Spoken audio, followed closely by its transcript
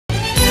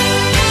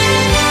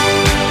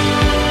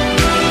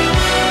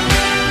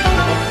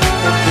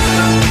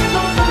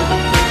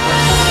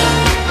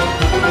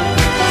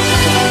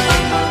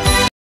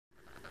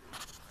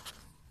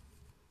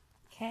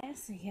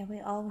Here we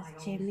are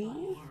with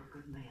Jimmy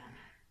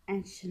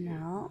and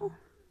Chanel,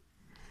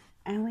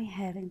 and we're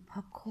having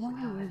popcorn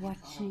and we're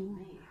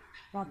watching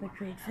Robert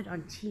Redford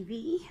on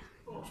TV,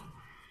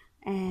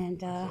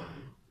 and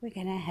we're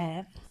gonna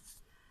have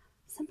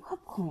some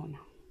popcorn.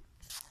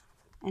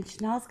 And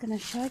Chanel's gonna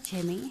show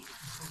Jimmy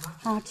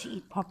how to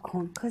eat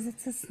popcorn because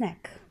it's a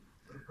snack.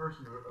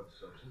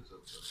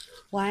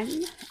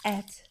 One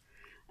at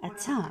a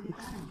time.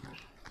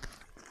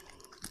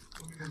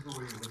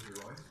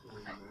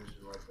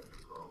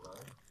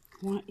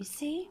 What you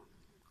see?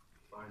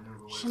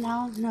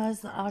 Chanel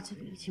knows the art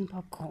of eating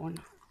popcorn.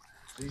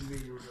 Do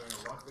you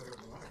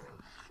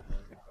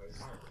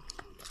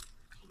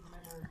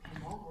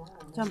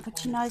want to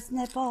put your nose in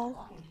that bowl?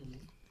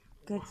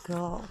 Good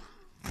girl.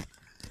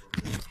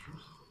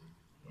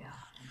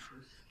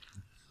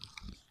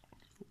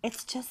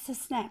 It's just a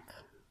snack,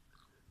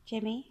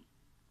 Jimmy.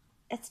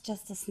 It's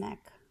just a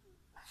snack.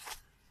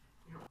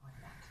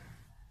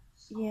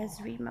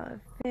 Yes, Remo,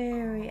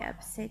 very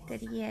upset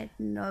that he had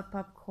no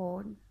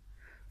popcorn.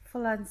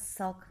 Full on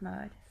sulk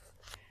mode.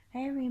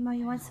 Hey Remo,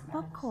 you want some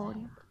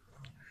popcorn?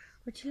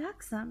 Would you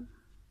like some?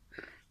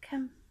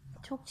 Come,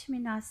 talk to me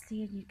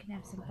nicely and you can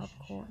have some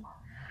popcorn.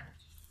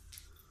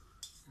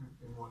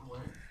 In what way?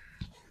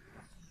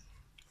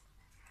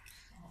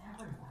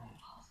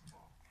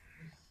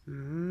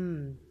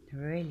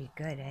 Really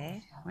good,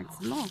 eh? Want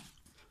some more?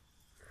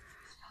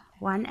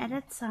 One at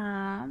a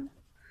time.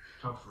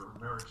 Tough for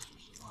marriage to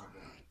survive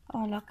that.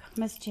 Oh look,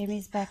 Miss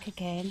Jimmy's back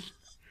again.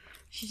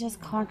 She just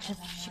can't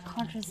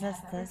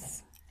resist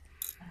this.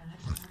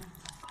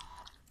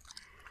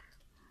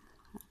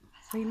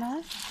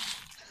 Remo,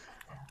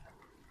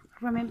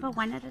 remember,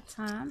 one at a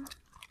time.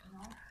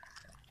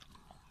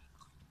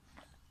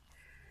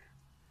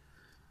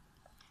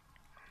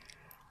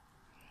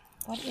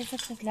 What is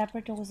it with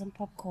Labradors and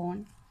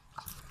popcorn?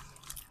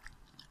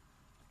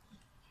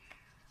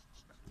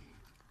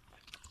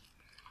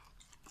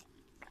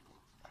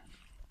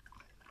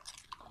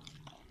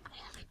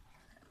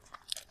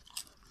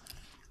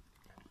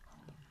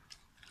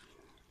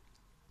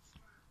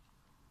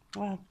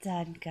 Well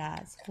done,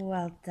 guys.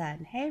 Well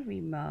done. Hey,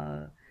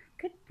 Remo.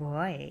 Good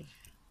boy.